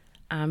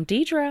I'm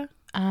Deidre,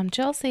 I'm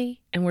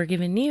Chelsea. and we're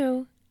giving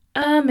you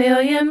a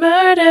million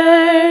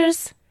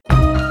murders.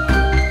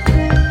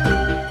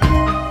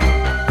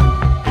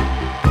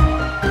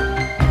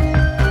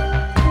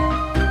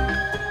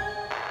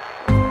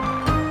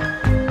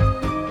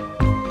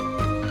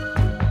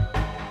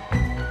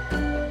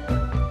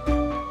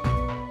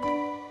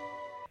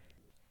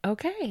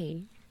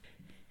 Okay.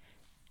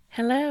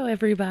 Hello,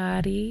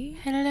 everybody.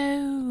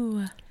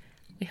 Hello.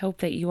 We hope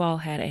that you all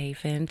had a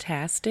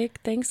fantastic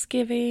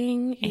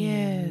Thanksgiving.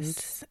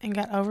 Yes. And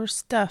got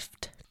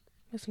overstuffed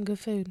with some good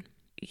food.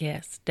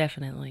 Yes,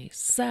 definitely.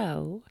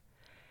 So,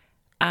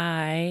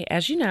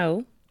 as you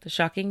know, the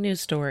shocking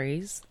news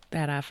stories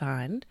that I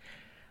find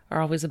are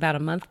always about a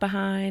month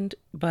behind,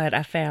 but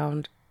I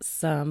found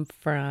some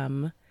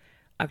from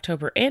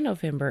October and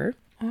November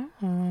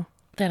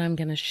that I'm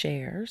going to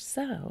share.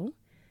 So,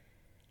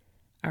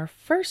 our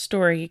first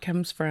story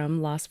comes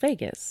from Las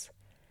Vegas.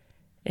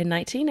 In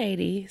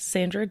 1980,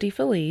 Sandra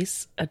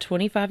DeFelice, a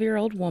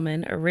 25-year-old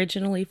woman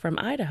originally from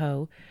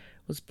Idaho,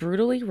 was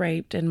brutally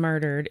raped and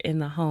murdered in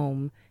the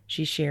home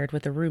she shared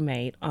with a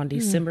roommate on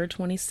December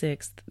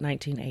 26th,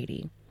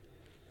 1980.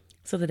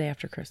 So the day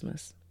after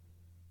Christmas.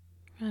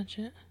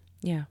 Gotcha.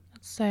 Yeah,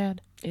 That's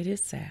sad. it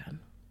is sad.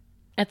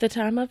 At the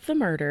time of the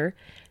murder,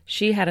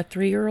 she had a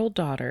 3-year-old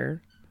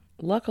daughter.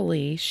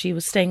 Luckily, she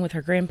was staying with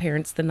her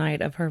grandparents the night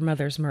of her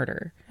mother's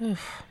murder.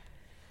 Oof.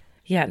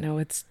 Yeah, no,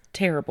 it's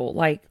terrible.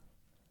 Like,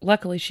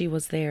 luckily she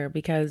was there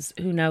because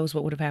who knows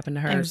what would have happened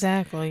to her.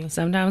 Exactly.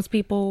 Sometimes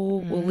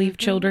people will leave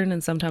children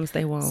and sometimes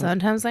they won't.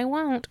 Sometimes they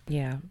won't.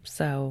 Yeah,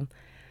 so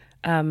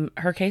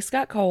her case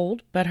got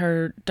cold, but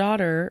her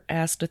daughter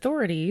asked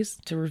authorities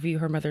to review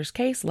her mother's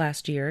case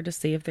last year to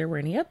see if there were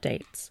any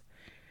updates.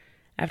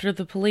 After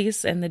the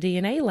police and the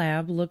DNA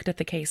lab looked at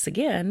the case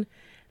again,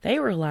 they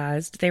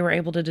realized they were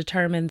able to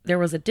determine there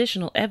was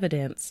additional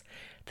evidence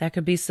that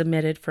could be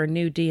submitted for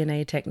new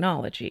DNA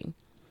technology.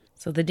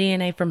 So the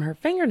DNA from her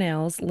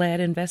fingernails led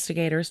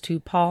investigators to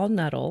Paul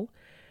Nuttall.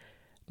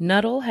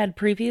 Nuttall had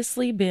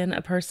previously been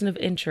a person of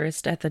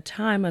interest at the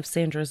time of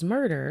Sandra's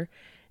murder,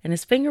 and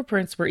his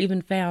fingerprints were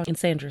even found in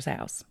Sandra's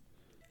house.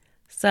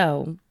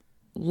 So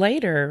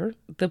later,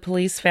 the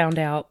police found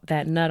out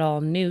that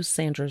Nuttall knew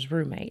Sandra's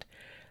roommate.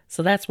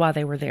 So that's why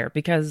they were there,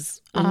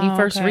 because when you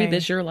first read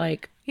this, you're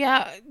like...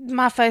 Yeah,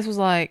 my face was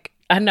like...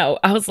 I know.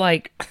 I was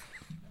like...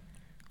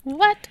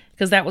 What?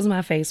 Because that was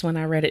my face when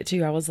I read it,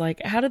 too. I was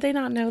like, how did they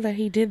not know that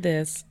he did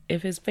this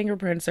if his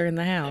fingerprints are in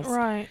the house?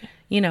 Right.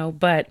 You know,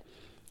 but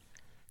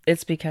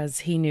it's because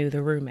he knew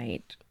the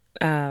roommate.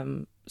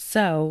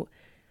 So,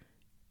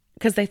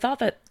 because they thought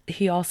that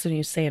he also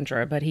knew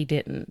Sandra, but he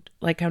didn't.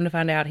 Like, come to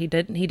find out, he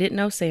didn't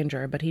know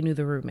Sandra, but he knew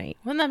the roommate.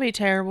 Wouldn't that be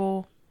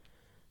terrible?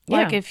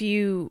 Like Yeah. if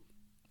you...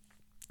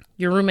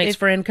 Your roommate's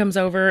friend comes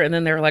over, and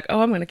then they're like,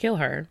 oh, I'm going to kill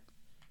her.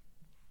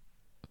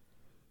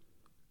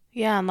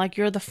 Yeah, and like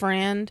you're the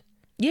friend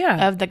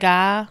Yeah. of the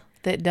guy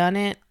that done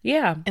it,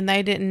 Yeah. and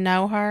they didn't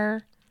know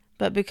her,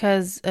 but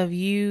because of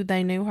you,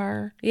 they knew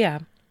her. Yeah.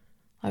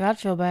 Like, I'd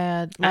feel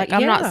bad. Like,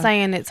 I'm not yeah.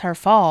 saying it's her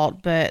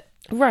fault, but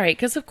Right,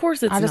 because of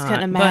course it's I just not,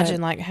 couldn't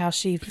imagine, like, how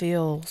she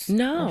feels.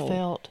 No. Or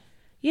felt.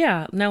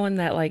 Yeah, knowing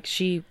that, like,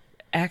 she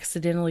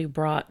accidentally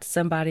brought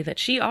somebody that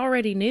she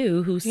already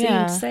knew who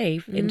seemed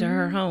safe into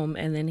her home,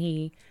 and then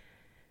he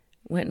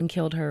went and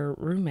killed her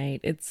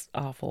roommate. It's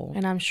awful.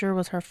 And I'm sure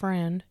was her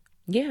friend.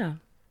 Yeah.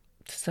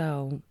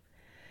 So,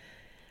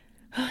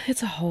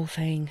 it's a whole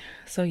thing.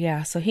 So,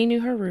 yeah, so he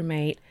knew her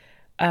roommate.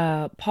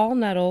 Paul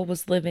Nuttall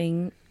was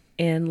living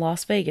in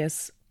Las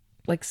Vegas,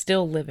 like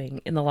still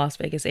living in the Las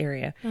Vegas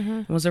area,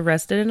 and was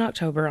arrested in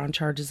October on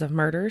charges of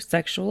murder,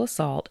 sexual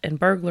assault, and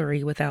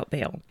burglary without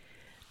bail.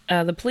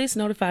 The police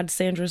notified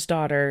Sandra's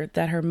daughter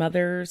that her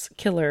mother's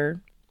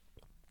killer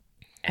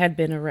had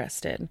been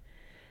arrested,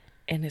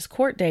 and his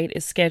court date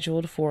is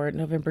scheduled for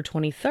November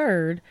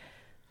 23rd,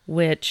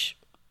 which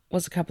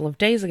was a couple of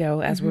days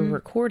ago as we were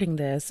recording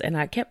this, and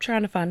I kept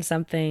trying to find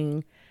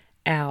something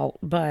out,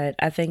 but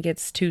I think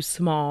it's too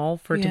small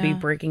for it to be Yeah.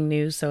 breaking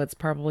news, so it's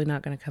probably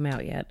not going to come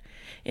out yet.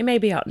 It may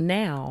be out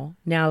now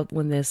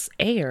when this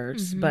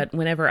airs, but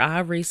whenever I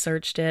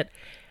researched it,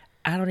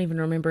 I don't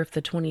even remember if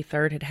the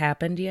 23rd had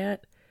happened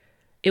yet.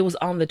 It was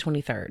on the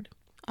 23rd.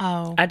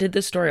 Oh. I did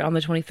this story on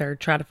the 23rd,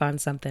 tried to find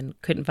something,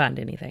 couldn't find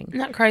anything. Isn't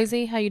that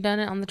crazy how you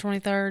done it on the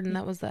 23rd and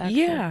that was the actual...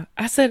 Yeah.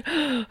 I said,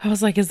 I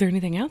was like, is there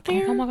anything out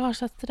there? Oh my gosh,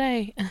 that's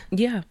today.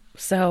 Yeah.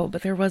 So,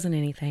 but there wasn't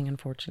anything,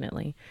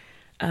 unfortunately.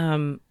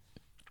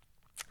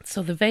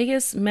 So the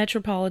Vegas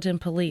Metropolitan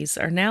Police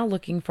are now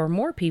looking for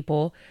more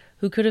people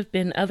who could have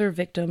been other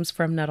victims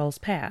from Nuttall's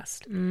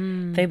past.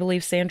 They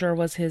believe Sandra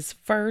wasn't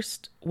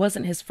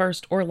his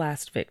first or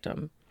last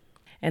victim,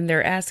 and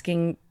they're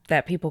asking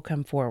that people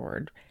come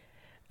forward.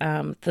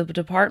 The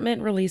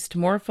department released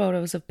more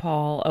photos of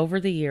Paul over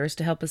the years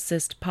to help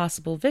assist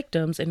possible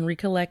victims in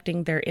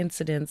recollecting their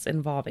incidents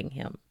involving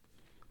him.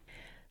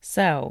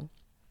 So,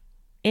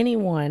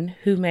 anyone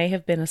who may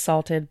have been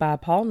assaulted by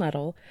Paul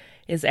Nuttall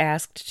is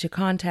asked to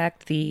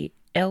contact the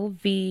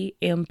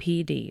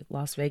LVMPD,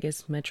 Las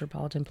Vegas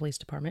Metropolitan Police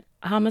Department,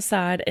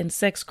 Homicide and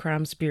Sex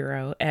Crimes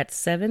Bureau at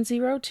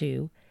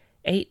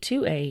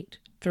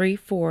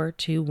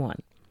 702-828-3421.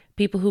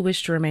 People who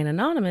wish to remain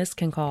anonymous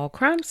can call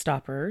Crime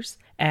Stoppers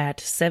at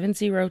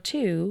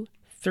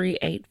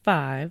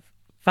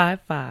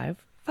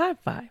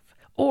 702-385-5555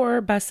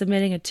 or by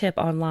submitting a tip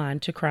online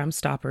to Crime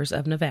Stoppers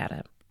of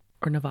Nevada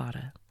or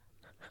Nevada.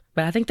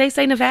 But I think they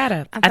say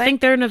Nevada. I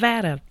think they're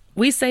Nevada.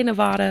 We say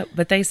Nevada,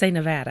 but they say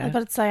Nevada. I was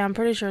about to say, I'm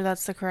pretty sure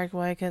that's the correct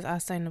way because I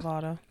say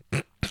Nevada.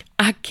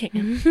 I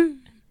can't.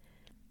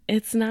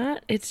 It's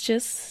not. It's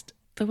just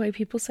the way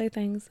people say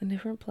things in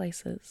different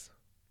places.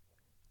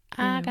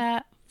 I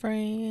got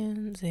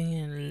friends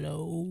in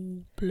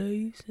low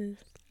places.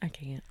 I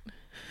can't.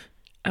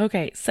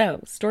 Okay,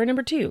 so story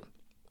number 2.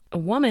 A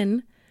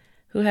woman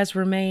who has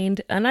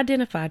remained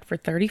unidentified for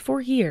 34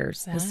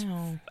 years.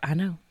 Wow. I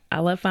know. I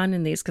love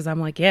finding these because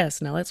I'm like,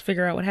 yes, now let's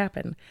figure out what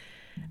happened.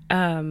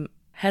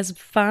 Has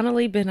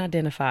finally been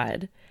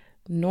identified.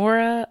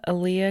 Nora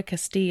Aaliyah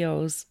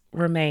Castillo's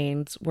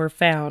remains were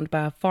found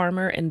by a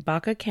farmer in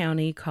Baca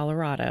County,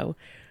 Colorado,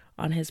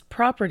 on his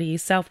property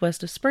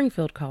southwest of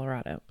Springfield,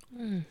 Colorado.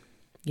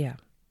 Yeah.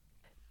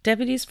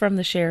 Deputies from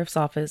the sheriff's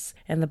office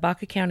and the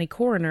Baca County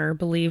coroner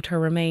believed her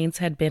remains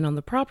had been on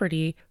the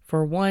property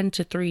for 1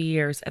 to 3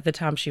 years at the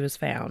time she was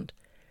found.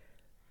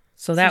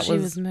 So she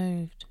was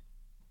moved.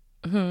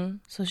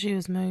 So she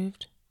was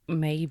moved?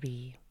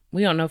 Maybe.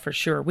 We don't know for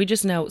sure. We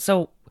just know.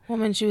 So,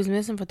 Woman, she was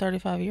missing for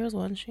 35 years,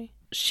 wasn't she?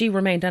 She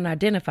remained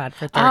unidentified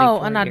for 34 years. Oh,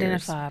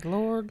 unidentified,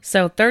 Lord.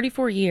 So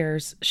 34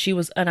 years, she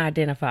was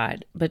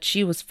unidentified, but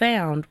she was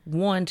found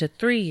 1 to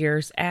 3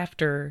 years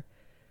after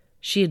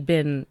she had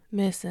been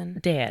missing.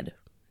 Dead.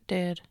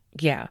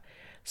 Yeah.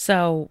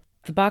 So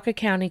the Baca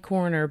County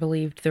coroner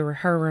believed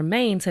her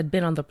remains had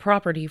been on the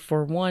property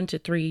for 1 to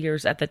 3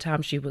 years at the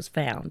time she was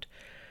found.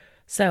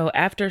 So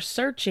after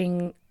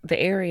searching the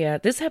area,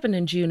 this happened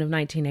in June of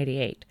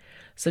 1988.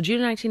 So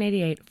June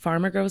 1988,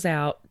 farmer goes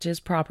out to his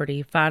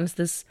property, finds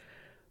this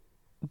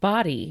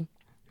body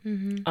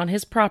on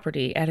his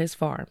property at his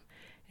farm.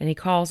 And he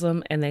calls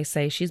them and they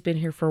say she's been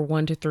here for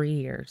 1 to 3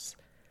 years.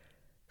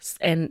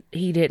 And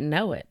he didn't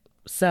know it.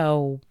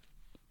 So,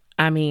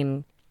 I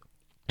mean,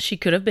 she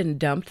could have been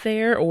dumped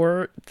there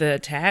or the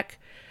attack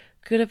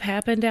could have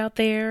happened out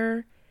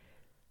there.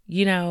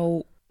 You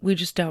know, we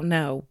just don't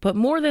know. But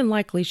more than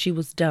likely she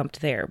was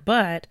dumped there.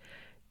 But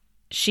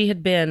she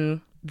had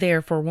been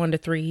there for 1 to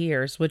 3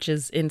 years, which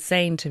is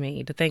insane to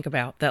me to think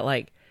about that,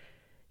 like,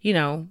 you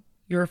know,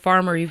 you're a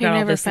farmer, you've got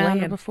all this land. He never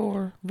found her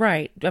before.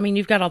 Right. I mean,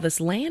 you've got all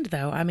this land,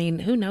 though. I mean,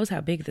 who knows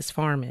how big this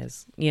farm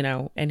is, you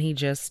know, and he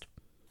just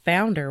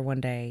found her one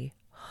day.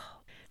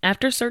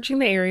 After searching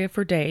the area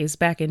for days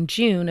back in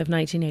June of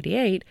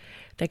 1988,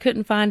 they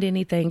couldn't find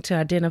anything to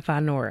identify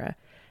Nora,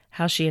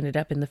 how she ended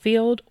up in the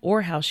field,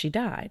 or how she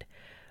died.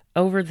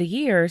 Over the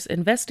years,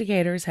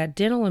 investigators had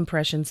dental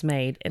impressions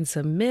made and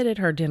submitted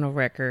her dental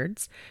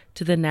records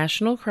to the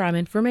National Crime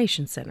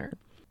Information Center.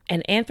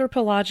 An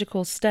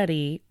anthropological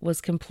study was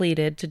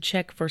completed to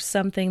check for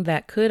something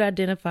that could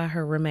identify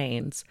her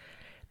remains.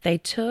 They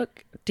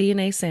took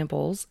DNA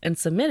samples and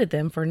submitted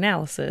them for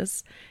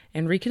analysis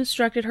and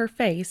reconstructed her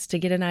face to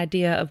get an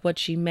idea of what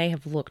she may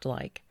have looked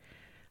like.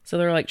 So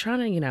they're like trying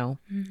to, you know,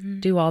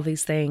 do all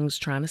these things,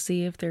 trying to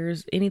see if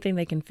there's anything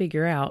they can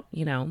figure out,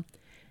 you know.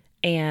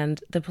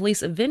 And the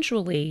police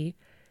eventually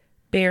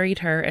buried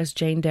her as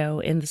Jane Doe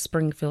in the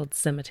Springfield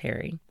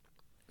Cemetery.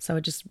 So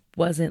it just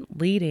wasn't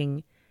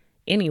leading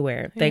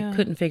anywhere. They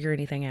couldn't figure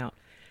anything out.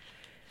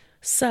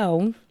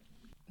 So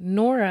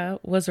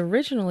Nora was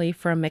originally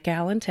from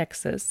McAllen,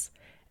 Texas,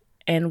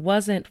 and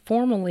wasn't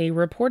formally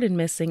reported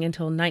missing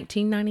until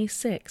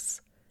 1996.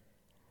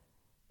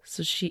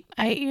 So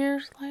 8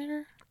 years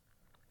later?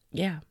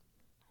 Yeah.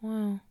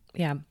 Wow.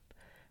 Yeah.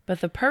 But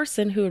the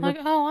person who...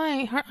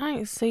 I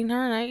ain't seen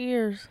her in 8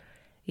 years.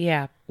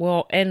 Yeah.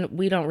 Well, and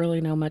we don't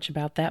really know much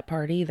about that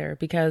part either,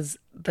 because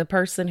the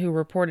person who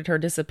reported her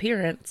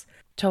disappearance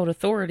told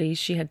authorities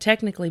she had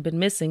technically been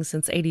missing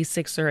since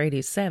 86 or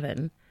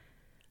 87.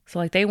 So,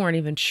 like, they weren't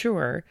even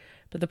sure.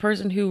 But the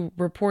person who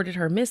reported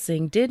her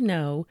missing did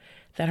know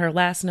that her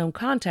last known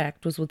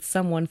contact was with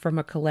someone from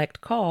a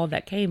collect call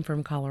that came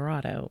from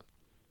Colorado.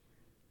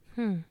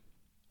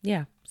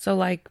 Yeah. So,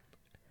 like,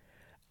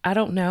 I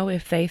don't know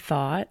if they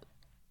thought...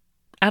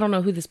 I don't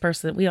know who this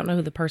person... We don't know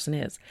who the person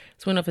is.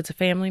 So, we don't know if it's a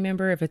family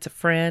member, if it's a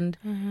friend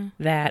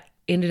that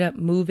ended up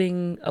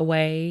moving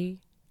away.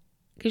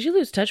 Because you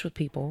lose touch with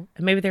people.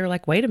 And maybe they were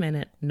like, wait a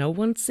minute, no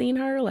one's seen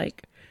her?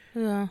 Like,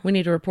 we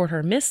need to report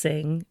her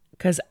missing.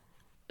 Because,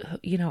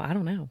 you know, I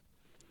don't know.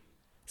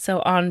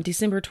 So on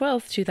December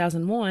 12th,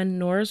 2001,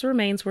 Nora's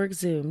remains were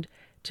exhumed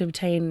to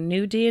obtain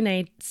new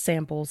DNA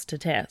samples to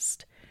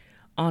test.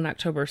 On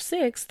October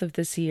 6th of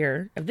this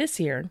year,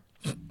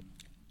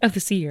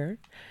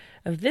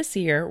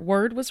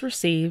 word was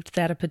received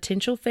that a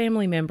potential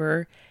family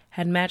member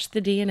had matched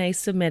the DNA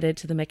submitted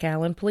to the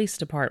McAllen Police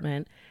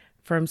Department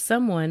from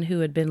someone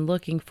who had been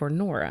looking for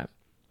Nora.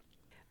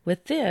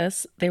 With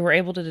this, they were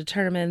able to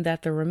determine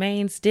that the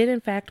remains did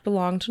in fact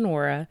belong to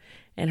Nora,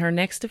 and her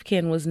next of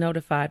kin was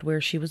notified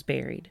where she was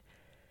buried.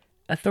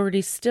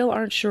 Authorities still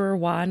aren't sure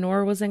why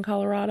Nora was in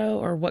Colorado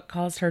or what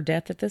caused her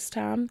death at this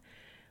time,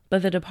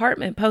 but the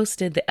department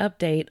posted the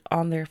update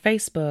on their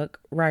Facebook,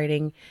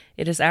 writing,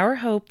 "It is our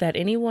hope that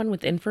anyone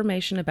with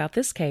information about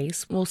this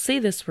case will see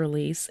this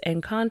release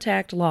and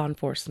contact law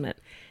enforcement.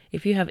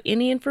 If you have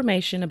any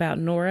information about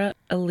Nora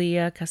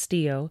Elia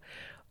Castillo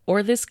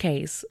or this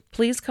case,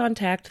 please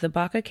contact the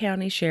Baca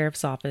County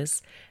Sheriff's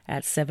Office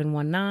at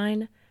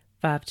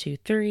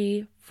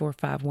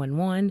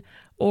 719-523-4511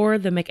 or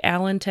the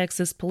McAllen,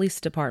 Texas Police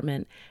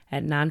Department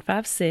at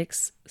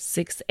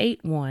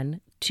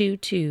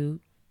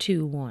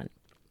 956-681-2221.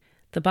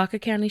 The Baca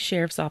County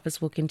Sheriff's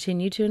Office will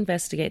continue to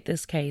investigate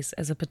this case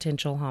as a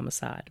potential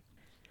homicide."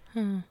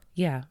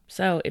 Yeah,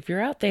 so if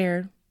you're out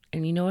there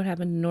and you know what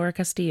happened to Nora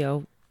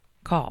Castillo,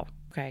 call.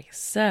 Okay,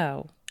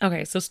 so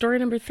story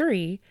number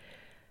 3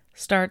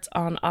 starts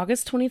on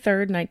August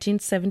 23rd,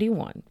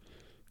 1971.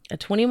 A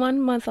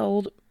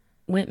 21-month-old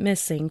went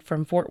missing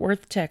from Fort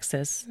Worth,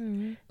 Texas,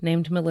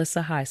 named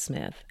Melissa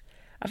Highsmith.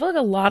 I feel like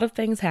a lot of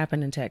things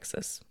happen in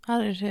Texas.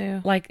 I do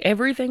too. Like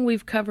everything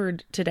we've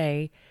covered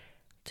today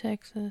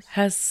Texas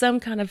has some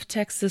kind of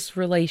Texas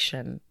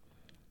relation,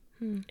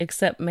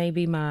 except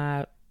maybe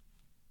my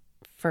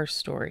first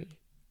story.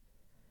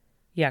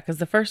 Yeah, because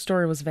the first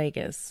story was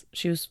Vegas.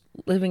 She was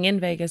living in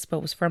Vegas,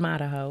 but was from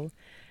Idaho.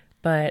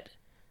 But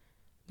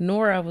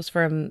Nora was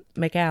from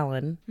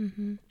McAllen.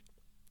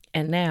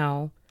 And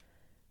now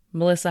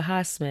Melissa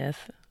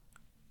Highsmith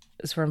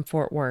is from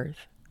Fort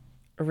Worth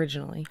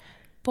originally.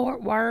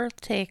 Fort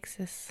Worth,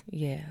 Texas.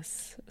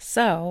 Yes.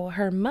 So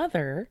her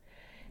mother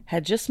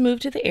had just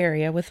moved to the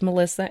area with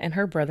Melissa and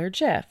her brother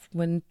Jeff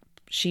when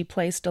she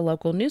placed a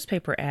local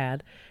newspaper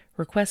ad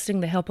requesting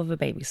the help of a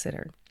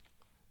babysitter.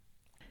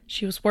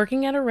 She was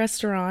working at a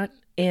restaurant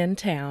in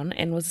town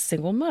and was a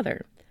single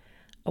mother.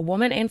 A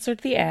woman answered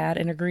the ad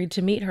and agreed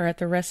to meet her at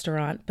the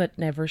restaurant, but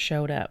never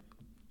showed up.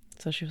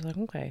 So she was like,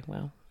 okay,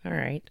 well, all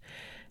right.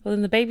 Well,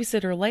 then the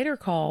babysitter later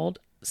called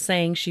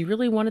saying she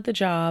really wanted the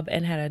job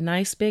and had a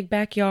nice big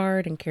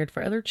backyard and cared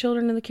for other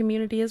children in the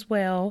community as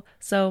well.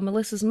 So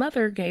Melissa's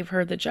mother gave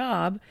her the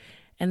job,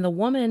 and the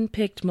woman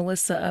picked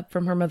Melissa up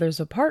from her mother's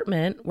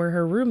apartment where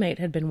her roommate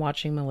had been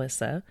watching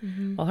Melissa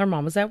while her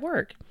mom was at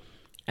work.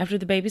 After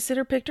the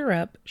babysitter picked her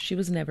up, she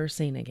was never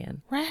seen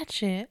again.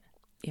 Ratchet.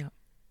 Yeah.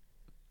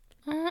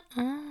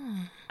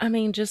 I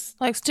mean,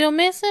 just... Like still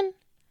missing?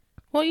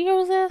 What year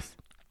was this?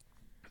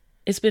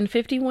 It's been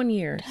 51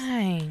 years.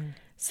 Dang.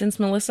 Since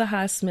Melissa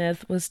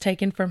Highsmith was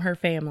taken from her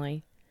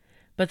family.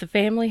 But the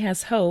family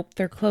has hope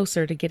they're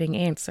closer to getting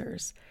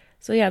answers.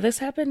 So yeah, this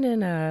happened in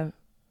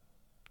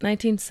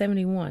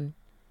 1971.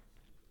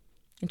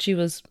 And she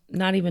was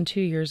not even 2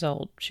 years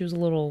old. She was a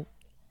little...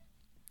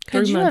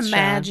 Could you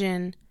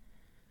imagine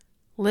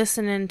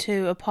listening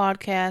to a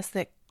podcast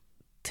that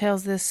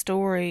tells this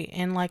story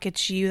and like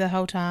it's you the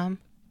whole time?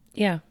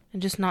 Yeah.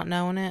 And just not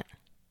knowing it?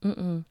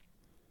 I'm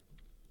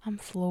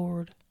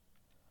floored.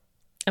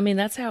 I mean,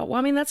 that's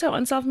how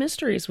Unsolved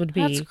Mysteries would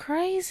be. That's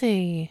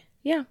crazy.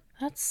 Yeah.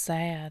 That's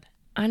sad.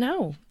 I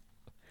know.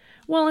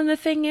 Well, and the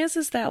thing is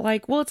that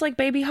like, well, it's like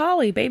Baby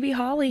Holly. Baby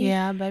Holly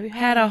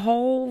had a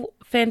whole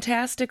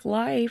fantastic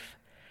life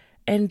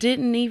and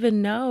didn't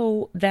even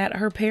know that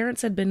her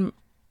parents had been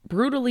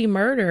brutally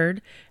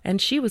murdered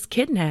and she was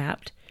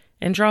kidnapped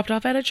and dropped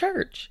off at a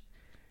church.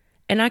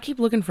 And I keep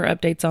looking for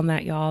updates on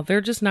that, y'all.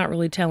 They're just not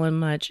really telling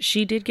much.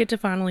 She did get to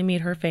finally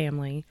meet her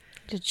family.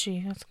 Did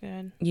she? That's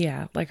good.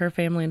 Yeah, like her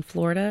family in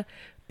Florida,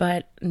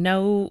 but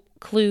no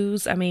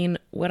clues. I mean,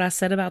 what I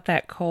said about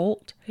that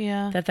cult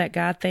that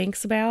guy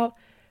thinks about,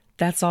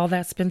 that's all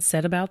that's been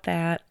said about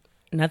that.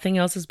 Nothing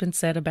else has been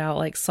said about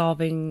like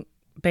solving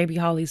Baby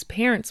Holly's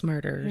parents'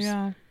 murders.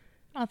 Yeah,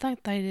 I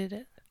think they did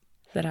it.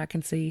 That I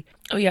can see.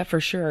 Oh yeah, for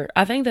sure.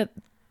 I think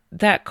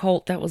that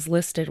cult that was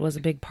listed was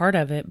a big part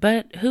of it,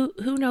 but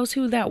who knows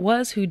who that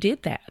was who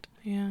did that?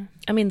 Yeah.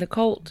 I mean, the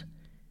cult,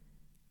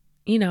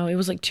 you know, it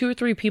was like 2 or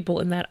 3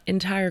 people in that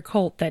entire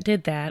cult that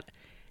did that,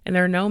 and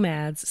they're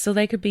nomads, so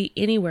they could be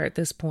anywhere at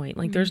this point.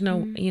 Like, there's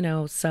no, you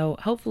know, so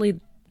hopefully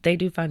they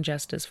do find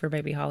justice for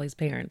Baby Holly's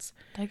parents.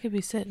 They could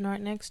be sitting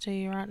right next to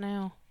you right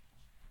now.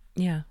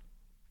 Yeah.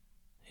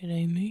 It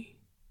ain't me.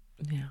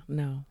 Yeah,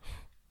 no.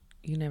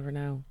 You never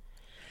know.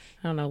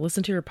 I don't know.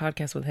 Listen to your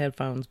podcast with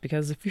headphones,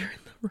 because if you're in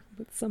the room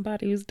with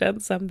somebody who's done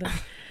something,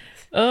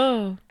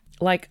 I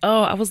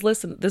was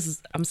listening.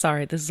 I'm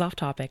sorry. This is off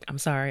topic. I'm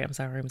sorry.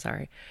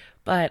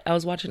 But I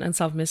was watching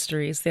Unsolved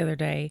Mysteries the other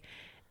day,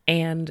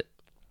 and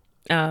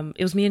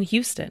it was me in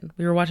Houston.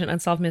 We were watching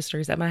Unsolved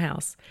Mysteries at my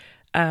house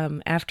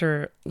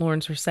after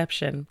Lauren's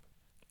reception,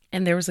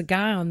 and there was a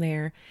guy on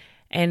there,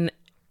 and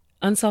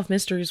Unsolved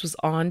Mysteries was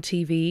on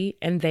TV,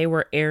 and they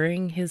were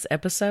airing his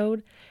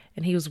episode,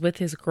 and he was with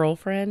his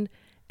girlfriend.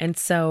 And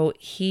so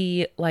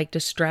he like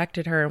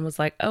distracted her and was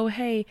like, "Oh,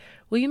 hey,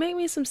 will you make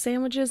me some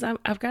sandwiches?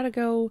 I've got to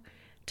go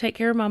take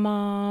care of my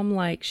mom.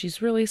 Like,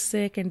 she's really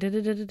sick and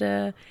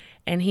da-da-da-da-da.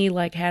 And he,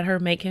 like, had her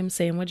make him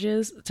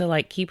sandwiches to,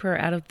 like, keep her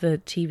out of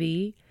the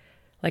TV,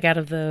 like, out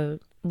of the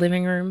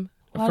living room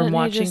from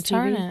watching TV.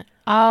 Turn it?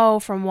 Oh,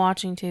 from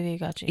watching TV.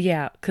 Got you.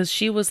 Yeah, because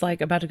she was,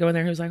 like, about to go in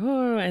there. He was like,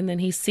 oh, and then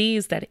he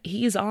sees that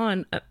he's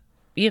on,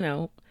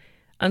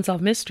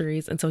 Unsolved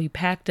Mysteries. And so he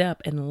packed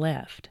up and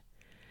left.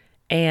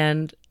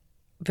 And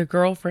the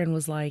girlfriend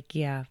was like,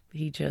 yeah,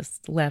 he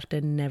just left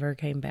and never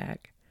came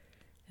back.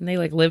 And they,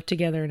 like, lived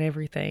together and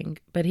everything.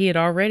 But he had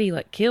already,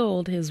 like,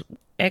 killed his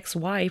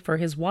ex-wife or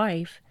his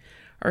wife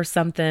or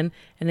something.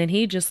 And then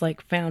he just,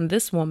 like, found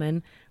this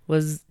woman,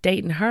 was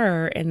dating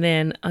her. And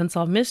then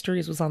Unsolved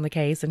Mysteries was on the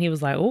case. And he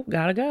was like, oh,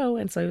 gotta go.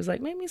 And so he was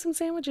like, make me some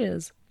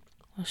sandwiches.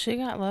 Well, she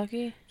got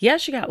lucky. Yeah,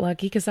 she got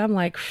lucky. Because I'm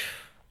like,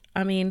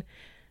 I mean,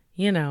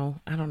 I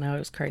don't know. It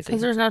was crazy.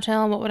 Because there's no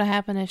telling what would have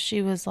happened if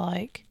she was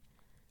like,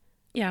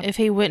 yeah, if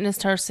he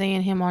witnessed her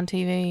seeing him on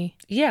TV.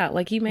 Yeah,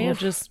 like he may have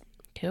just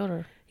killed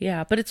her.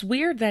 Yeah, but it's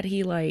weird that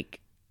he, like,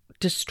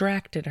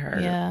 distracted her.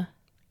 Yeah.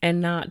 And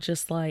not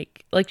just,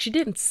 like she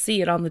didn't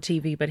see it on the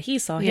TV, but he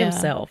saw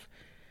himself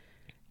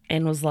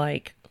and was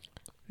like,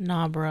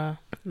 nah, bruh.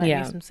 Make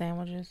me some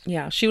sandwiches.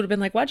 Yeah, she would have been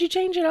like, why'd you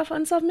change it off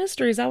Unsolved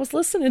Mysteries? I was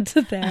listening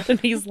to that. And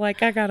he's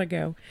like, I gotta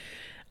go.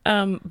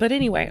 But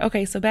anyway,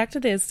 okay, so back to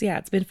this. Yeah,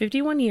 it's been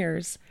 51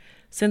 years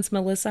since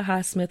Melissa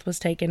Highsmith was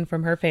taken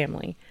from her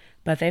family,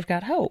 but they've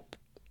got hope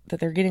that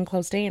they're getting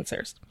close to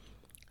answers.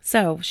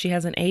 So she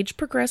has an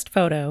age-progressed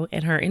photo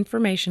and her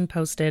information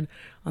posted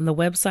on the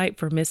website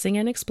for missing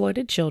and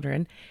exploited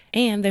children,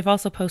 and they've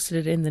also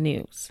posted it in the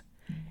news.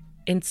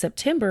 In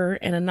September,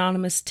 an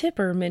anonymous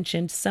tipper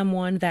mentioned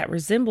someone that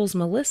resembles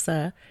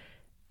Melissa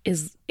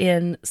is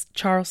in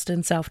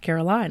Charleston, South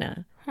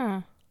Carolina.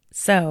 Huh.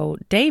 So,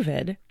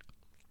 David,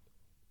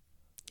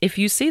 if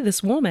you see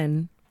this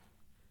woman,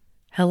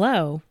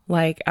 hello,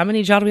 like, I'm going to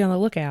need y'all to be on the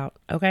lookout,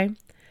 okay?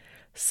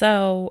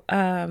 So,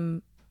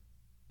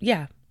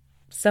 yeah.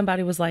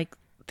 Somebody was like,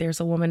 there's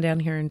a woman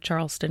down here in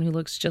Charleston who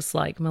looks just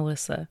like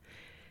Melissa.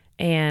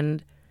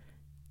 And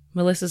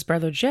Melissa's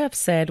brother Jeff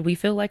said, we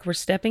feel like we're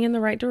stepping in the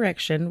right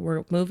direction.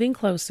 We're moving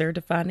closer to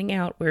finding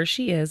out where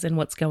she is and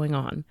what's going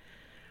on.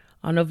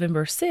 On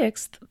November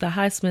 6th, the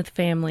Highsmith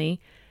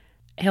family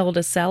held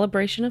a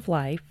celebration of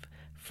life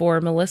for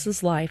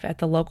Melissa's life at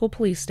the local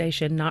police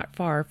station not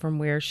far from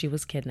where she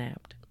was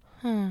kidnapped.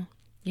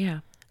 Yeah.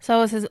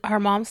 So is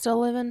her mom still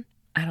living?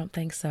 I don't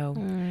think so.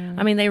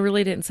 I mean, they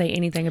really didn't say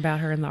anything about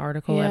her in the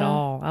article at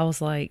all. I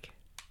was like...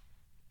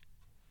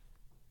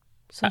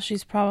 So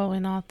she's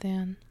probably not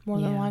then, more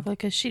than likely,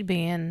 because she'd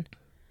be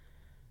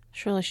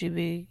surely she'd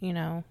be,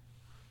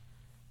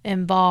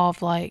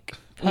 involved, like,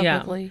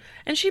 publicly. Yeah.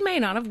 And she may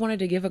not have wanted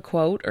to give a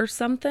quote or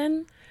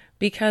something,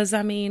 because,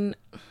 I mean,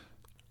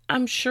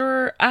 I'm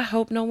sure, I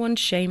hope no one's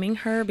shaming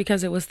her,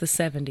 because it was the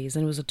 70s,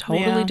 and it was a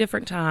totally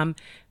different time.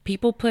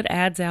 People put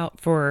ads out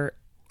for...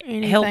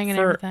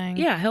 everything.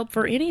 Yeah, help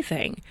for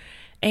anything.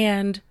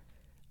 And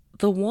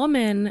the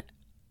woman,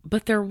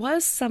 but there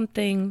was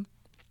something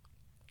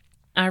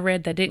I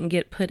read that didn't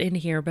get put in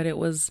here, but it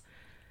was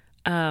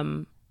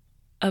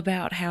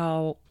about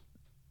how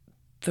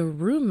the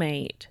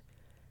roommate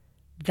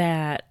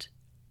that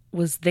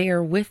was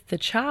there with the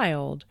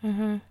child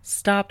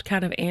stopped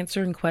kind of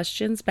answering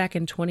questions back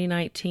in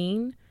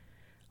 2019.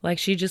 Like,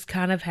 she just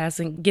kind of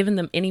hasn't given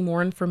them any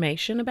more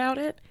information about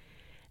it.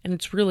 And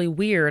it's really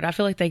weird. I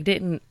feel like they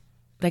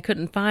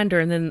couldn't find her.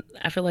 And then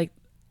I feel like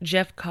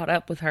Jeff caught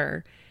up with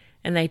her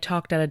and they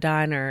talked at a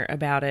diner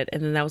about it.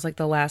 And then that was like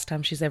the last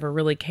time she's ever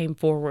really came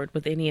forward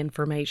with any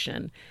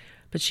information.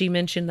 But she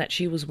mentioned that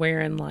she was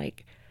wearing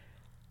like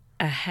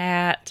a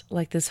hat,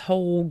 like this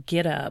whole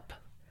get up.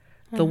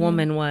 The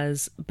woman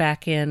was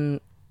back in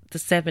the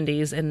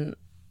 70s in,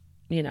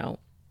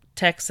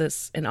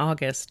 Texas in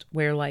August,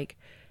 where like,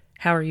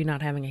 how are you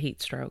not having a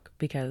heat stroke?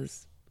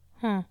 Because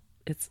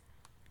it's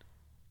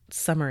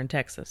summer in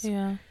Texas.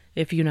 Yeah.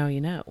 If you know,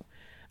 you know.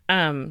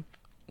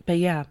 But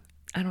yeah,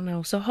 I don't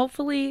know. So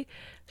hopefully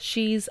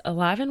she's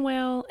alive and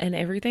well and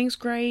everything's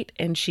great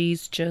and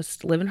she's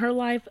just living her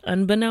life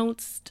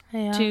unbeknownst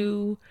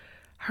to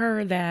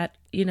her that,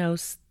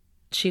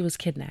 she was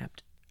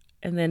kidnapped.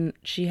 And then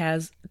she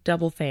has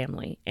double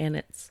family and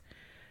it's,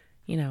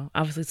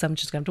 obviously something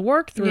she's going to have to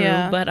work through,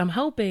 but I'm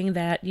hoping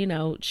that,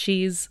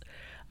 she's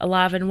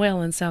alive and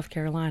well in South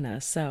Carolina.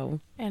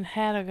 So. And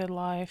had a good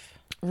life.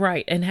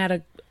 Right. And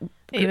had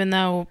even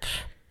though.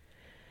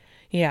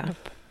 Yeah.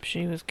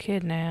 She was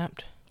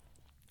kidnapped.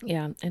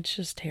 Yeah, it's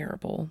just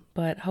terrible.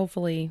 But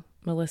hopefully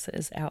Melissa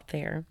is out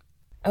there.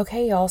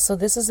 Okay, y'all. So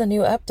this is a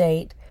new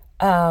update.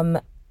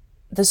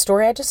 The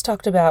story I just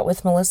talked about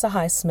with Melissa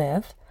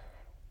Highsmith,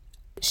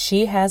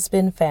 she has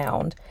been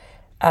found.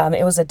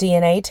 It was a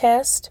DNA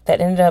test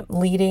that ended up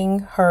leading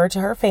her to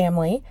her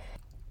family.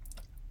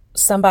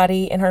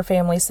 Somebody in her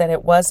family said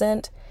it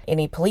wasn't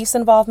any police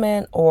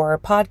involvement or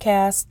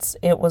podcasts.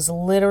 It was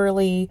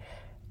literally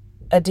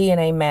a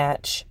DNA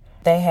match.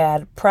 They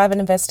had private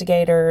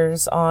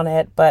investigators on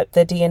it, but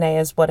the DNA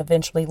is what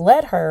eventually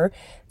led her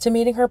to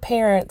meeting her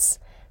parents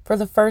for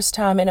the first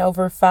time in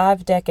over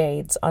 5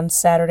 decades on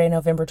Saturday,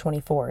 November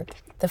 24th.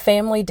 The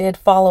family did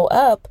follow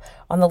up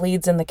on the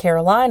leads in the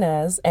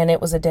Carolinas, and it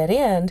was a dead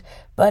end,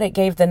 but it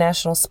gave the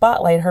national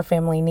spotlight her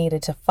family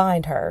needed to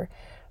find her.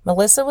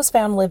 Melissa was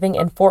found living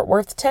in Fort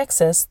Worth,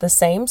 Texas, the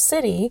same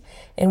city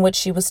in which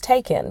she was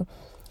taken.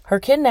 Her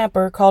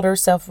kidnapper called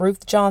herself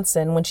Ruth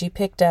Johnson when she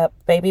picked up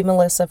baby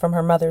Melissa from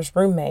her mother's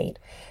roommate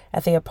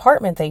at the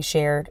apartment they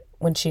shared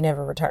when she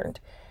never returned.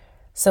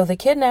 So the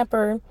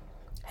kidnapper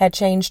had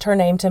changed her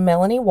name to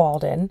Melanie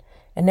Walden,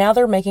 and now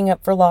they're making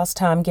up for lost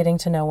time getting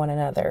to know one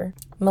another.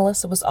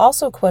 Melissa was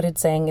also quoted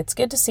saying, "It's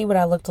good to see what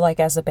I looked like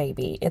as a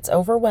baby. It's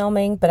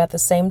overwhelming, but at the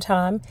same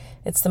time,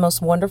 it's the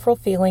most wonderful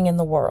feeling in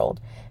the world."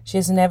 She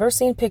has never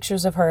seen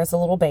pictures of her as a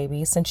little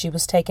baby since she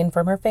was taken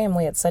from her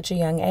family at such a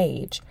young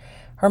age.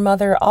 Her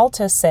mother,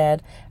 Alta,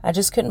 said, "I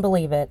just couldn't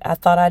believe it. I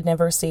thought I'd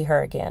never see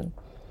her again."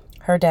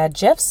 Her dad,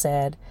 Jeff,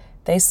 said,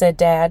 "They said,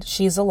 'Dad,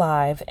 she's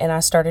alive,' and I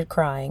started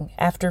crying.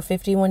 After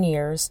 51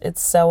 years,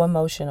 it's so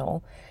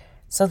emotional."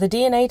 So the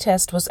DNA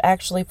test was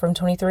actually from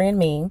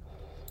 23andMe,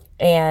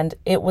 and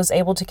it was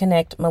able to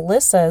connect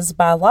Melissa's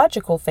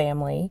biological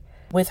family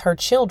with her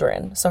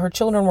children. So her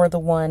children were the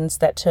ones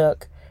that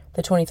took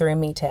the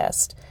 23andMe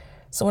test.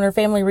 So when her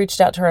family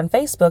reached out to her on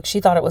Facebook, she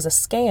thought it was a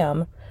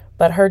scam,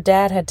 but her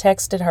dad had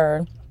texted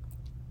her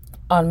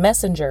on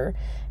Messenger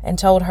and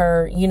told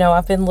her,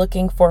 "I've been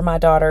looking for my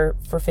daughter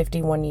for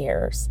 51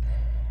 years.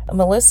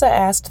 Melissa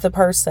asked the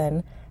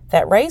person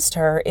that raised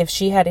her if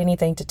she had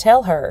anything to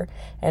tell her,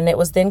 and it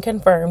was then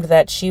confirmed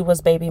that she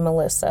was baby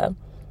Melissa.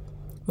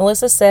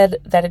 Melissa said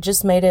that it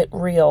just made it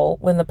real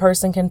when the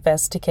person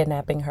confessed to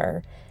kidnapping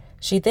her.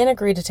 She then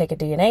agreed to take a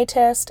DNA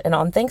test, and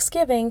on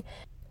Thanksgiving,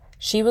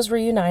 she was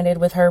reunited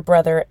with her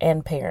brother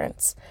and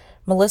parents.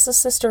 Melissa's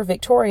sister,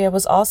 Victoria,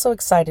 was also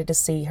excited to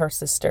see her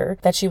sister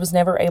that she was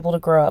never able to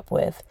grow up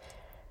with.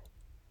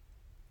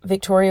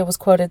 Victoria was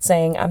quoted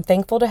saying, "I'm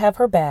thankful to have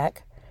her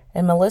back."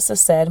 And Melissa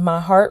said,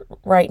 "My heart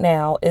right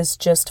now is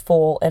just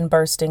full and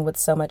bursting with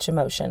so much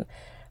emotion.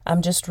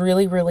 I'm just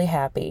really, really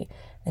happy."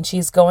 And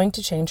she's going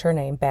to change her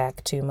name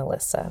back to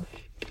Melissa.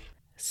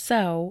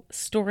 So,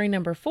 story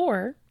number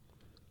 4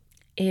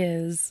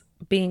 is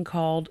being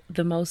called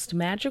the most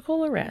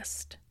magical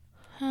arrest.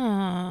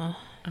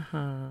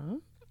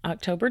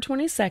 October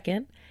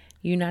 22nd,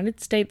 United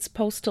States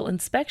Postal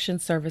Inspection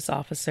Service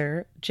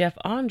officer Jeff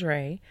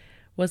Andre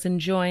was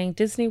enjoying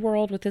Disney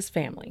World with his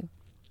family.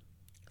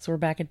 So we're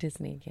back at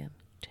Disney again.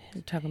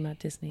 We're talking about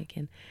Disney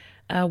again.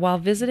 While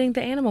visiting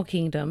the Animal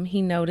Kingdom,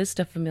 he noticed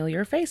a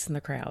familiar face in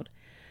the crowd.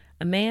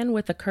 A man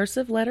with a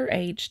cursive letter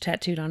H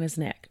tattooed on his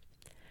neck.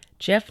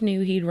 Jeff knew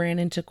he'd ran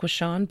into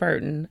Quashawn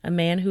Burton, a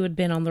man who had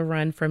been on the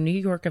run from New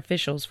York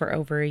officials for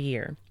over a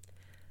year.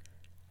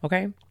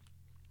 Okay?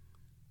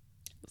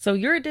 So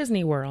you're at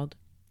Disney World.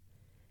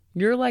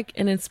 You're like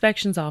an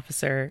inspections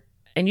officer,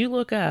 and you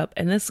look up,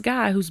 and this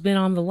guy who's been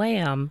on the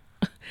lam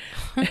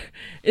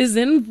is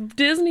in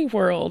Disney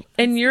World,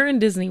 and you're in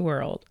Disney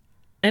World,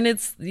 and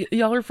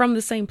y'all are from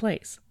the same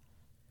place.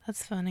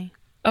 That's funny.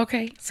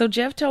 Okay, so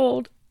Jeff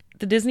told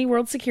the Disney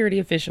World security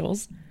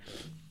officials,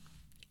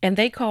 and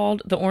they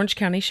called the Orange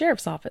County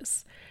Sheriff's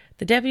Office.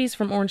 The deputies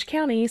from Orange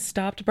County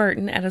stopped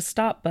Burton at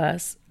a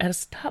bus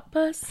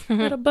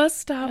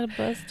stop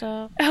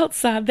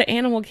outside the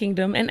Animal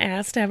Kingdom and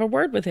asked to have a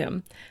word with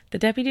him. The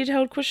deputy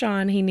told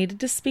Quashawn he needed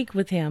to speak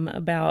with him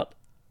about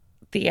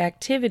the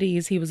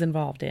activities he was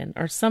involved in,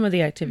 or some of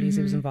the activities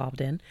he was involved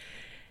in.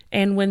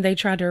 And when they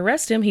tried to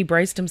arrest him, he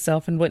braced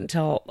himself and wouldn't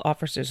tell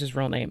officers his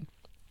real name.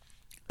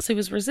 So he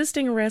was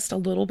resisting arrest a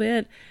little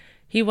bit.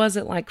 He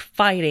wasn't like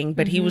fighting,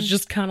 but he was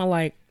just kind of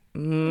like,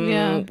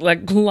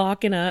 like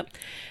locking up,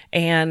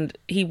 and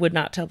he would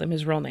not tell them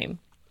his real name.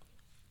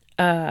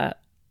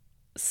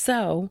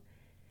 So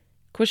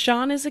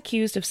Quashawn is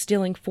accused of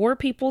stealing 4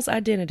 people's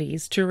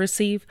identities to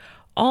receive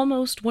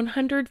almost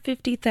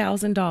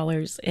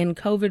 $150,000 in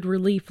COVID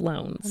relief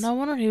loans. No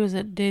wonder he was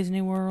at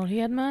Disney World. He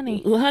had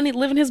money. Honey,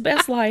 living his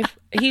best life.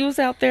 He was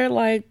out there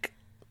like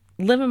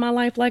living my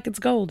life like it's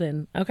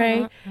golden.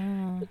 Okay.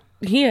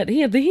 He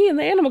in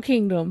the Animal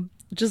Kingdom,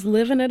 just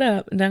living it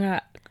up, and then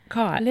got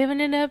caught. Living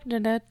it up. Da,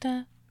 da,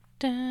 da,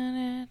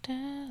 da,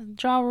 da.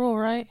 Ja Rule,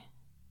 right?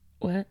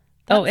 What?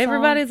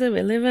 Everybody's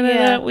living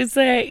it up, we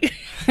say.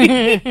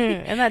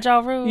 Isn't that Ja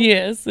Rule?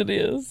 Yes, it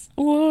is.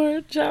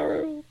 Lord, Ja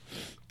Rule.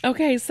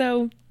 Okay,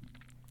 so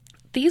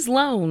these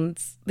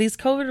loans, these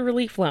COVID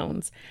relief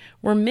loans,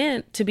 were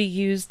meant to be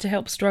used to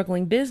help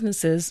struggling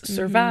businesses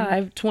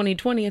survive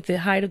 2020 at the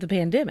height of the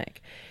pandemic.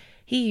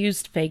 He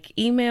used fake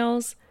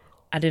emails,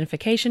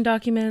 identification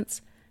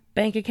documents,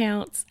 bank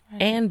accounts,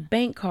 and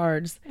bank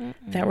cards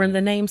that were in the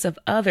names of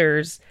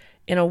others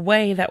in a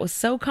way that was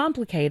so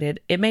complicated,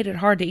 it made it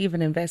hard to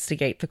even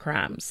investigate the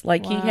crimes.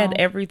 Like, he had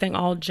everything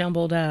all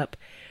jumbled up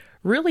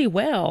really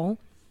well,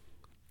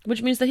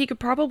 which means that he could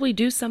probably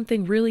do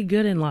something really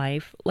good in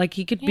life. Like,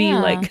 he could be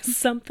like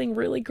something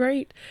really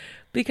great,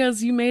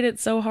 because you made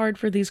it so hard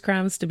for these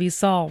crimes to be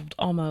solved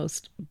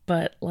almost.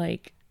 But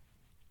like,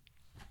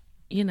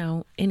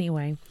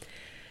 anyway.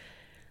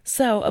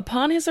 So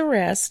upon his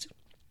arrest,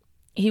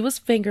 He was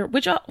fingered,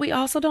 which we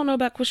also don't know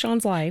about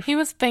Quishon's life. He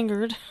was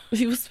fingered.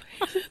 He was.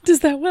 Is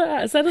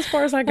that as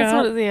far as I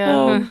got? Yeah.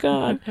 Oh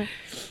God.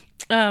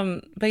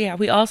 But yeah,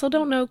 we also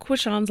don't know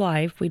Quishon's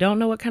life. We don't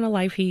know what kind of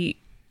life he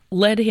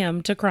led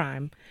him to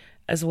crime,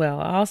 as well.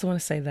 I also want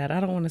to say that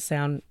I don't want to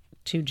sound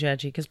too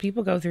judgy because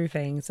people go through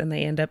things and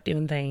they end up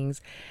doing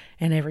things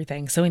and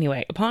everything. So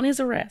anyway, upon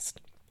his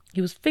arrest, he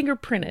was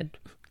fingerprinted,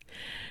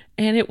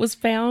 and it was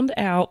found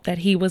out that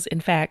he was in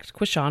fact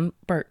Quishon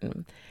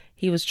Burton.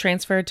 He was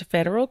transferred to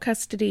federal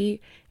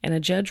custody, and a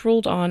judge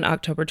ruled on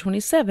October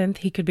 27th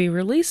he could be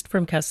released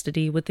from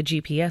custody with the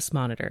GPS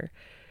monitor.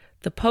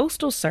 The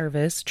Postal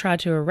Service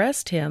tried to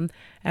arrest him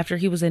after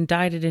he was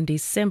indicted in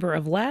December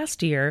of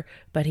last year,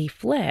 but he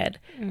fled.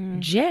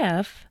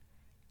 Jeff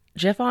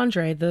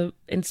Andre, the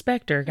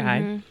inspector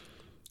guy,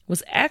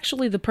 was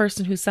actually the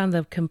person who signed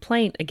the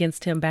complaint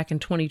against him back in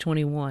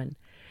 2021.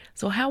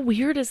 So how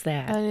weird is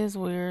that? That is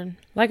weird.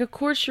 Like, of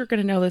course you're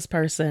going to know this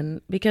person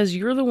because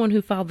you're the one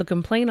who filed the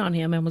complaint on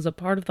him and was a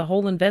part of the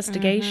whole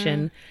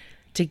investigation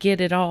to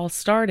get it all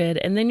started.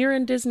 And then you're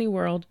in Disney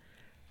World,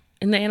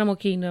 in the Animal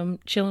Kingdom,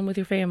 chilling with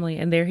your family,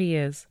 and there he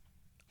is.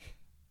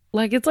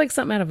 Like, it's like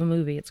something out of a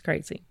movie. It's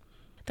crazy.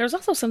 There's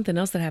also something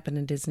else that happened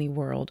in Disney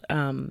World.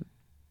 I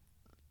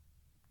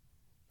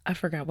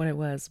forgot what it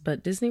was,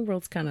 but Disney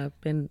World's kind of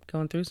been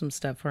going through some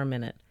stuff for a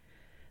minute.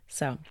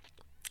 So...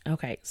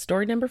 okay,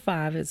 story number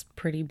 5 is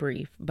pretty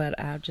brief, but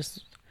I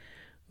just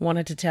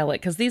wanted to tell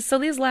it because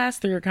these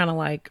last 3 are kind of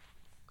like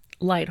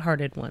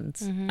lighthearted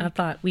ones. I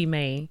thought we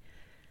may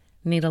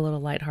need a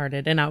little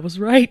lighthearted, and I was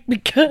right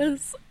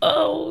because,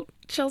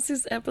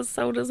 Chelsea's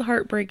episode is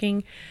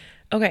heartbreaking.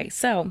 Okay,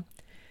 so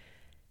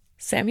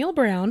Samuel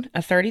Brown, a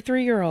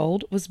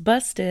 33-year-old, was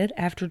busted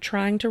after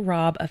trying to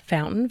rob a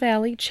Fountain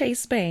Valley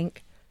Chase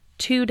Bank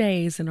 2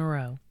 days in a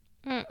row.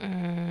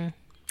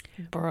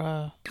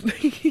 Bruh.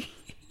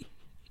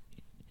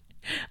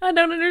 I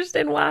don't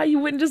understand why you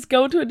wouldn't just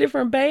go to a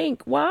different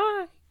bank.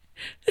 Why?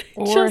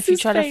 Or Chelsea's if you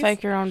try to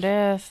fake your own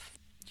death,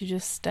 you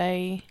just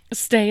stay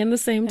in the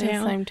same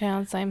town. Same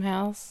town, same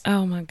house.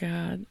 Oh my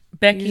God.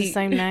 Becky.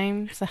 Same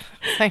name, same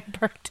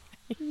birthday.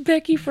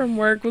 Becky from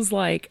work was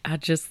like, I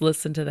just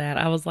listened to that.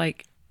 I was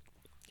like,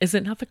 is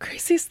it not the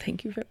craziest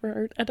thing you've ever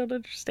heard? I don't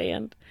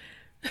understand.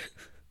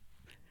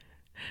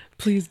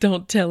 Please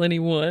don't tell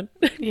anyone.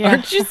 Yeah.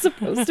 Aren't you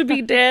supposed to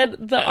be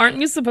dead? The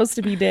aren't you supposed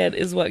to be dead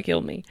is what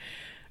killed me.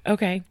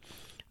 Okay,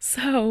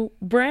 so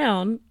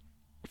Brown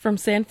from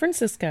San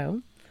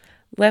Francisco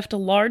left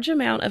with a large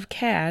amount of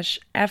cash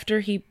after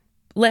he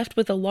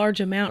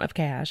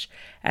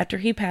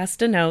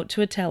passed a note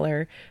to a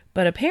teller,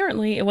 but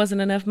apparently it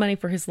wasn't enough money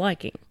for his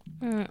liking.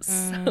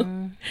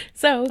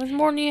 So there's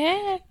more than you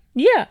had.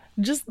 Yeah,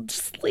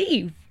 just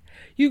leave.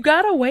 You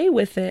got away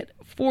with it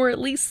for at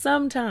least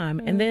some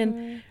time, and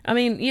then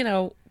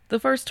the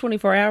first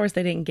 24 hours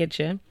they didn't get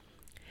you.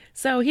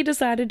 So he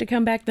decided to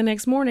come back the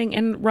next morning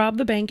and rob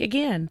the bank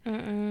again.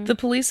 The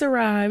police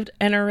arrived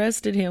and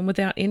arrested him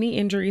without any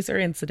injuries or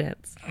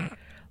incidents.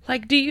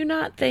 Like, do you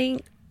not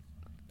think...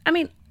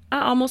 I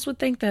almost would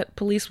think that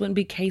police wouldn't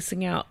be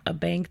casing out a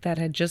bank that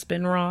had just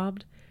been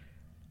robbed.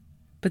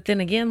 But then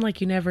again,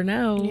 like, you never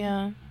know.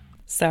 Yeah.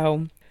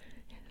 So,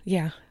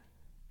 yeah.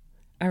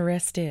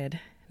 Arrested.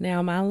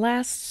 Now, my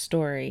last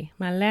story.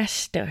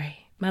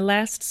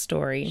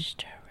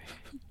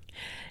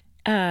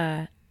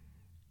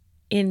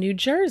 In New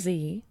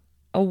Jersey,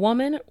 a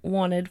woman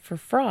wanted for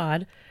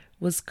fraud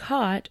was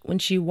caught when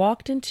she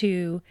walked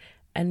into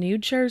a New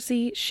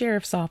Jersey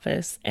sheriff's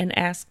office and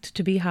asked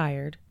to be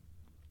hired.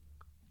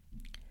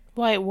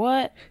 Wait,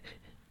 what?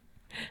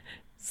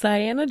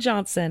 Sienna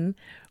Johnson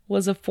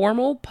was a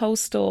former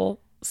postal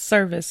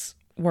service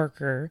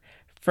worker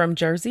from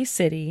Jersey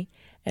City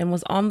and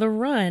was on the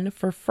run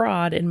for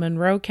fraud in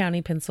Monroe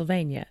County,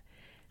 Pennsylvania.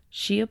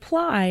 She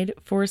applied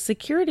for a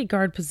security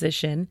guard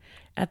position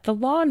at the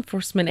law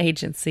enforcement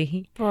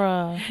agency.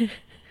 Bruh.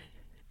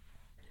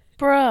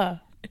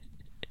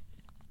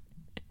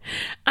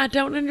 I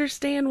don't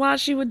understand why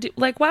she would do...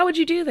 Like, why would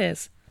you do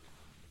this?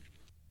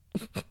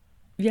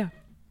 Yeah.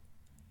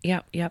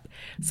 Yep.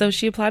 So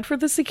she applied for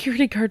the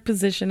security guard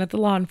position at the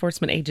law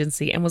enforcement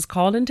agency and was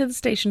called into the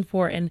station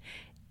for an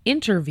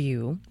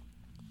interview.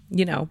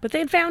 But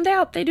they'd found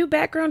out they do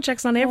background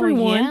checks on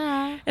everyone.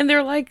 Yeah. And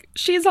they're like,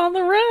 she's on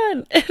the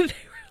run. And they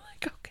were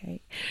like,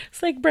 okay.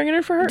 It's like bringing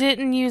her for her.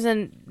 Didn't use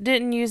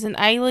an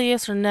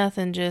alias or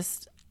nothing.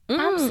 Just,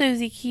 I'm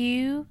Susie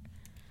Q.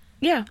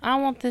 Yeah. I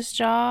want this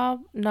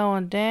job,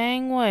 knowing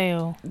dang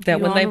well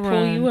that when they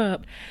pull you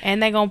up.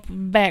 And they gonna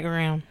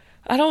background.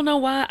 I don't know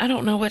why. I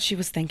don't know what she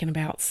was thinking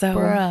about. So,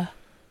 bruh.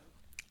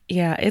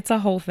 Yeah, it's a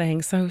whole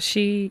thing. So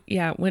she,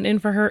 went in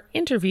for her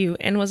interview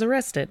and was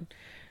arrested.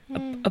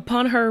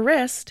 Upon her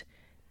arrest,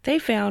 they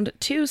found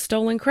 2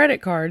 stolen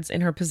credit cards in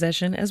her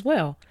possession as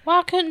well.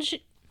 Why couldn't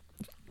she?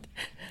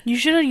 You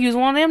should have used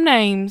one of them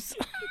names.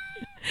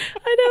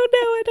 I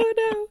don't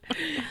know.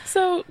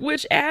 So,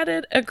 which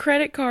added a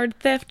credit card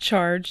theft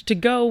charge to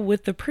go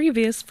with the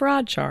previous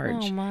fraud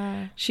charge. Oh,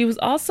 my. She was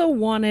also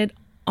wanted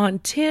on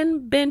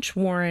 10 bench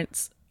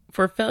warrants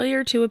for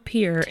failure to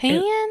appear.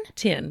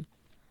 10?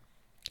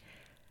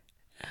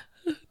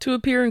 To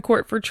appear in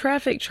court for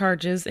traffic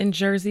charges in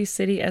Jersey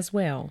City as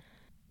well.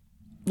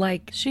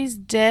 Like, she's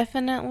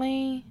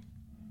definitely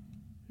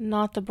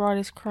not the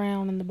brightest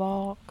crown in the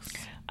box.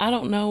 I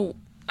don't know.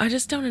 I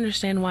just don't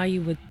understand why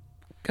you would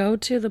go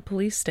to the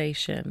police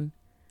station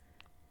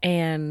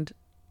and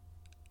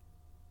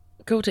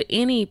go to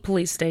any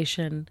police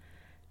station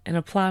and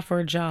apply for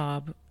a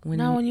job when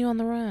you're on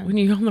the run. When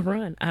you're on the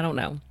run. I don't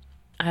know.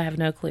 I have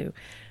no clue.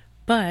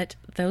 But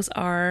those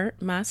are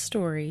my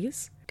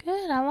stories.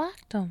 Good. I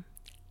liked them.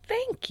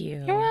 Thank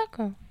you. You're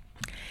welcome.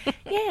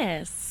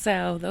 Yes.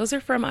 So those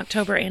are from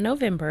October and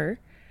November.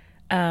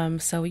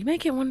 So we may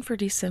get one for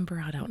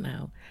December. I don't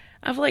know.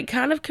 I've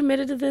kind of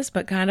committed to this,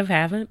 but kind of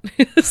haven't.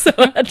 So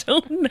I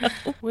don't know.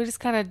 We just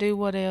kind of do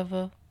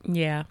whatever.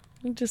 Yeah.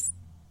 We just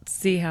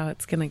see how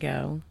it's going to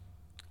go.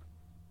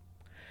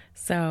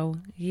 So,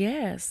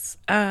 yes.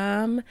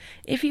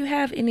 If you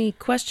have any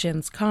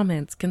questions,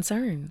 comments,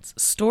 concerns,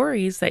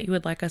 stories that you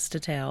would like us to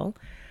tell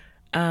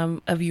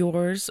of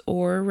yours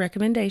or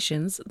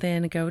recommendations,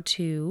 then go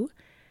to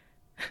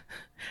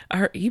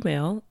our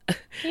email.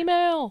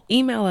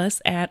 Email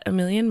us at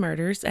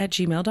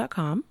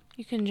amillionmurders@gmail.com.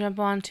 You can jump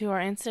on to our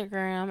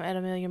Instagram at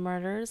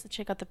amillionmurders.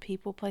 Check out the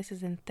people,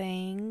 places, and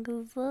things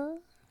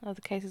of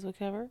the cases we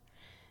cover.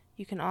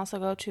 You can also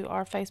go to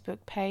our Facebook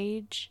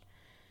page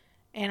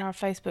and our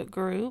Facebook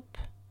group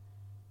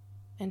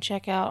and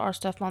check out our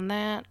stuff on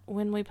that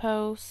when we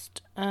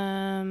post.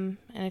 And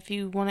if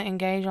you want to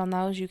engage on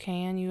those, you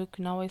can. You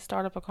can always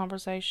start up a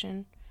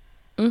conversation.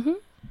 Mm-hmm.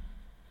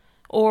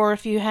 Or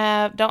if you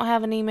don't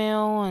have an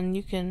email and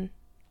you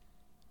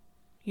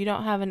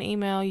don't have an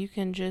email, you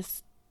can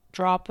just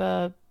drop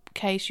a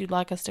case you'd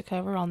like us to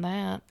cover on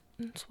that.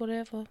 It's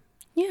whatever.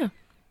 Yeah.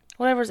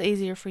 Whatever's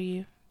easier for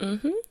you.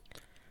 Mm-hmm.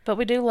 But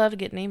we do love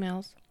getting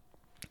emails.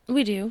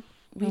 We do.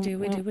 We do.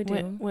 When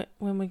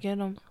we get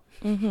them.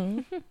 Mm-hmm.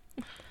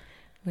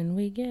 When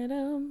we get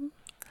them.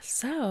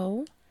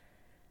 So,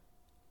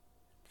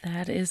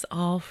 that is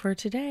all for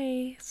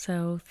today.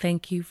 So,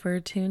 thank you for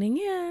tuning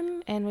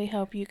in. And we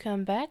hope you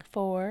come back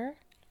for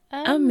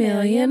a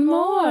million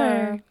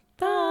more.